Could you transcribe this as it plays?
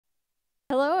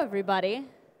Hello, everybody.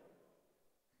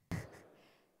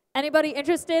 Anybody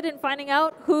interested in finding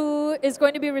out who is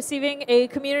going to be receiving a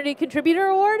Community Contributor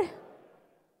Award?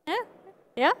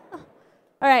 Yeah? All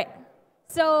right.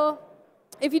 So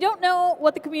if you don't know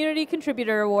what the Community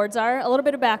Contributor Awards are, a little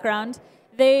bit of background.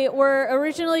 They were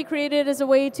originally created as a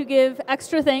way to give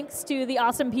extra thanks to the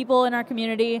awesome people in our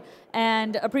community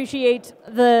and appreciate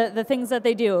the things that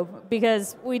they do,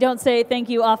 because we don't say thank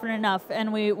you often enough,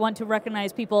 and we want to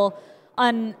recognize people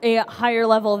on a higher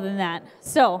level than that.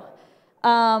 So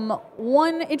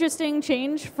one interesting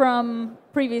change from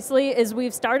previously is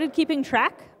we've started keeping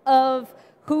track of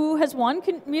who has won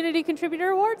Community Contributor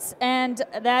Awards, and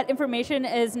that information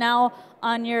is now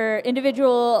on your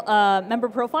individual member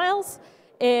profiles.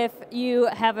 If you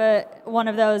have one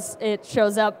of those, it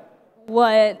shows up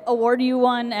what award you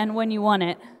won and when you won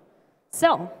it.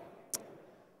 So,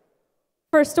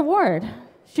 first award.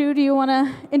 Shu, do you want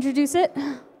to introduce it?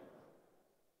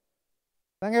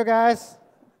 Thank you, guys.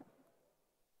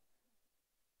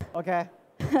 Okay.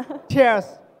 Cheers.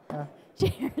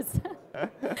 Cheers.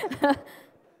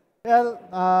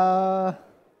 Yeah,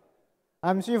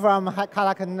 I'm Xu from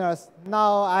Kalak Nurse.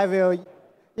 Now I will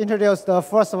introduce the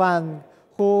first one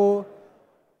who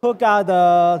got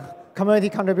the Community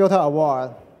Contributor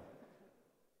Award.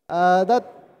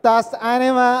 Does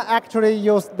anyone actually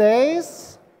use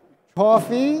this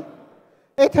trophy?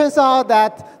 It turns out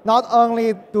that not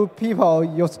only do people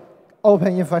use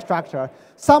open infrastructure,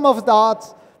 some of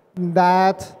those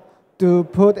that do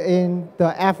put in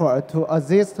the effort to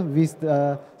assist with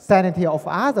the sanity of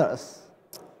others.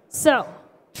 So,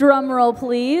 drum roll,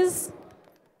 please.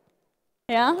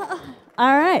 Yeah?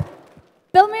 All right.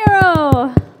 Bill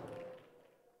Miro.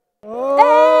 Oh.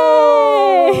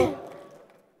 Hey!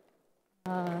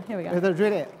 Here we go. Did you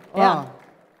read it? Yeah. Wow.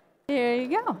 Here you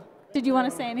go. Did you want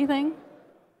to say anything?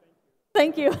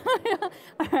 Thank you.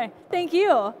 All right. Thank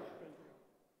you.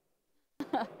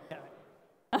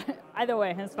 Either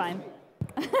way, it's fine.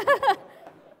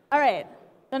 All right.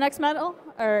 The next medal,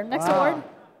 or next award?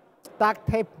 Duct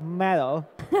tape medal.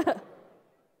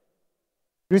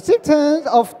 Recipients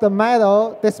of the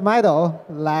medal, this medal,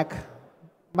 like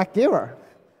MacGyver,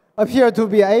 appear to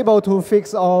be able to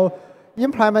fix or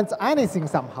implement anything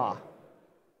somehow.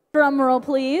 Drum roll,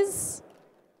 please.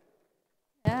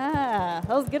 Yeah,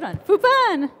 that was a good one.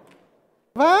 Fupan.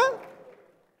 What?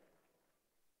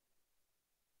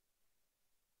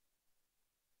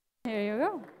 Here you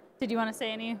go. Did you want to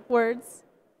say any words?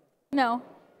 No.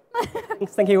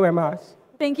 Thank you very much.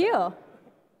 Thank you. All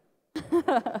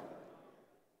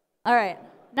right.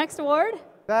 Next award.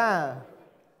 Then,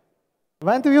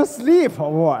 when do you sleep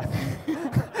award?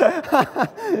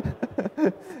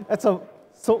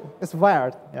 It's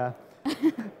weird. Yeah.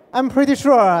 I'm pretty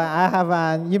sure I have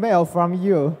an email from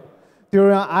you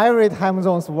during every time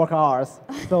zone's work hours.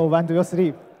 So when do you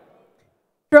sleep?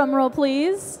 Drum roll,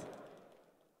 please.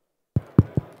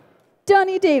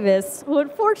 Donnie Davis, who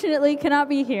unfortunately cannot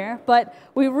be here, but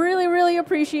we really, really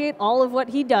appreciate all of what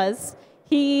he does.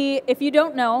 He, if you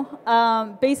don't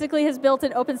know, basically has built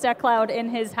an OpenStack cloud in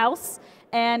his house,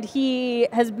 and he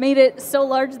has made it so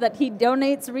large that he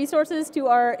donates resources to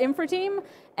our infra team,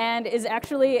 and is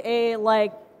actually a,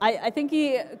 like, I think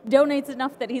he donates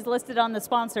enough that he's listed on the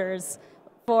sponsors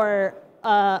for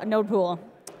Node Pool.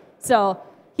 So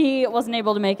he wasn't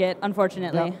able to make it,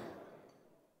 unfortunately. Yeah.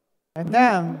 And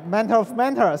then, mentor of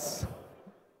mentors.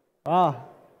 Oh,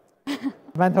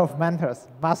 mentor of mentors,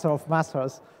 master of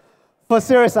masters. For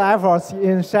serious efforts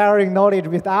in sharing knowledge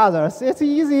with others, it's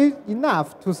easy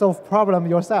enough to solve problems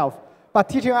yourself. But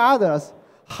teaching others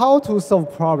how to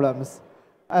solve problems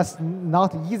is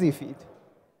not easy feat.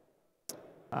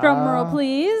 Drum roll,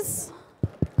 please.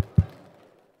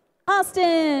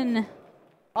 Austin.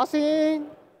 Austin.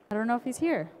 I don't know if he's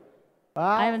here.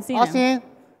 I haven't seen Austin. him.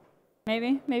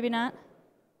 Maybe, maybe not.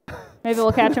 Maybe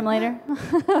we'll catch him later.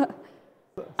 All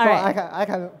right. I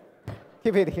can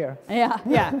keep it here. Yeah,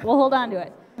 we'll hold on to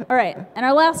it. All right, and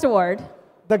our last award.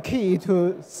 The key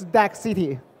to Stack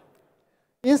City.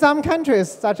 In some countries,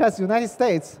 such as the United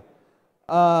States,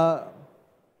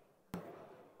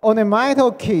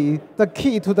 ornamental key, the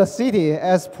key to the city,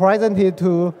 is presented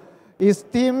to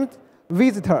esteemed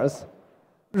visitors,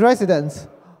 residents,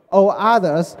 or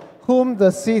others whom the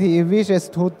city wishes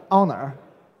to honor.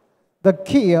 The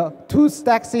key to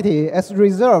Stack City is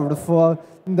reserved for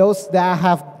those that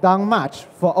have done much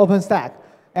for OpenStack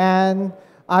and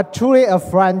are truly a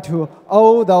friend to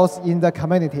all those in the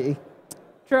community.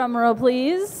 Drum roll,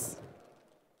 please.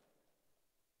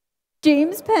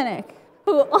 James Pennick,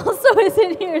 who also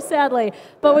isn't here, sadly,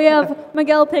 but we have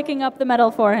Miguel picking up the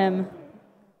medal for him.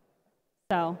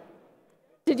 So,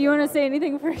 Did you want to say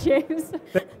anything for James?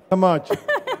 Thank you so much.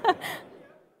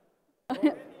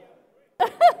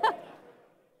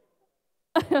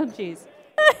 Oh, jeez.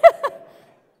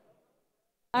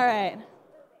 All right.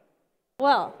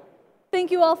 Well,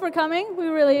 thank you all for coming. We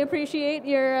really appreciate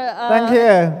your Thank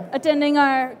you. attending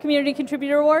our Community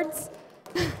Contributor Awards.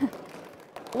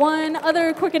 One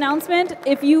other quick announcement.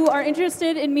 If you are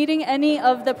interested in meeting any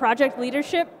of the project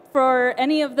leadership for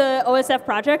any of the OSF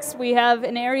projects, we have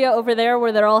an area over there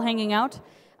where they're all hanging out.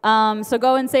 So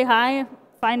go and say hi,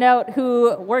 find out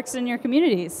who works in your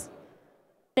communities.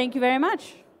 Thank you very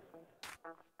much.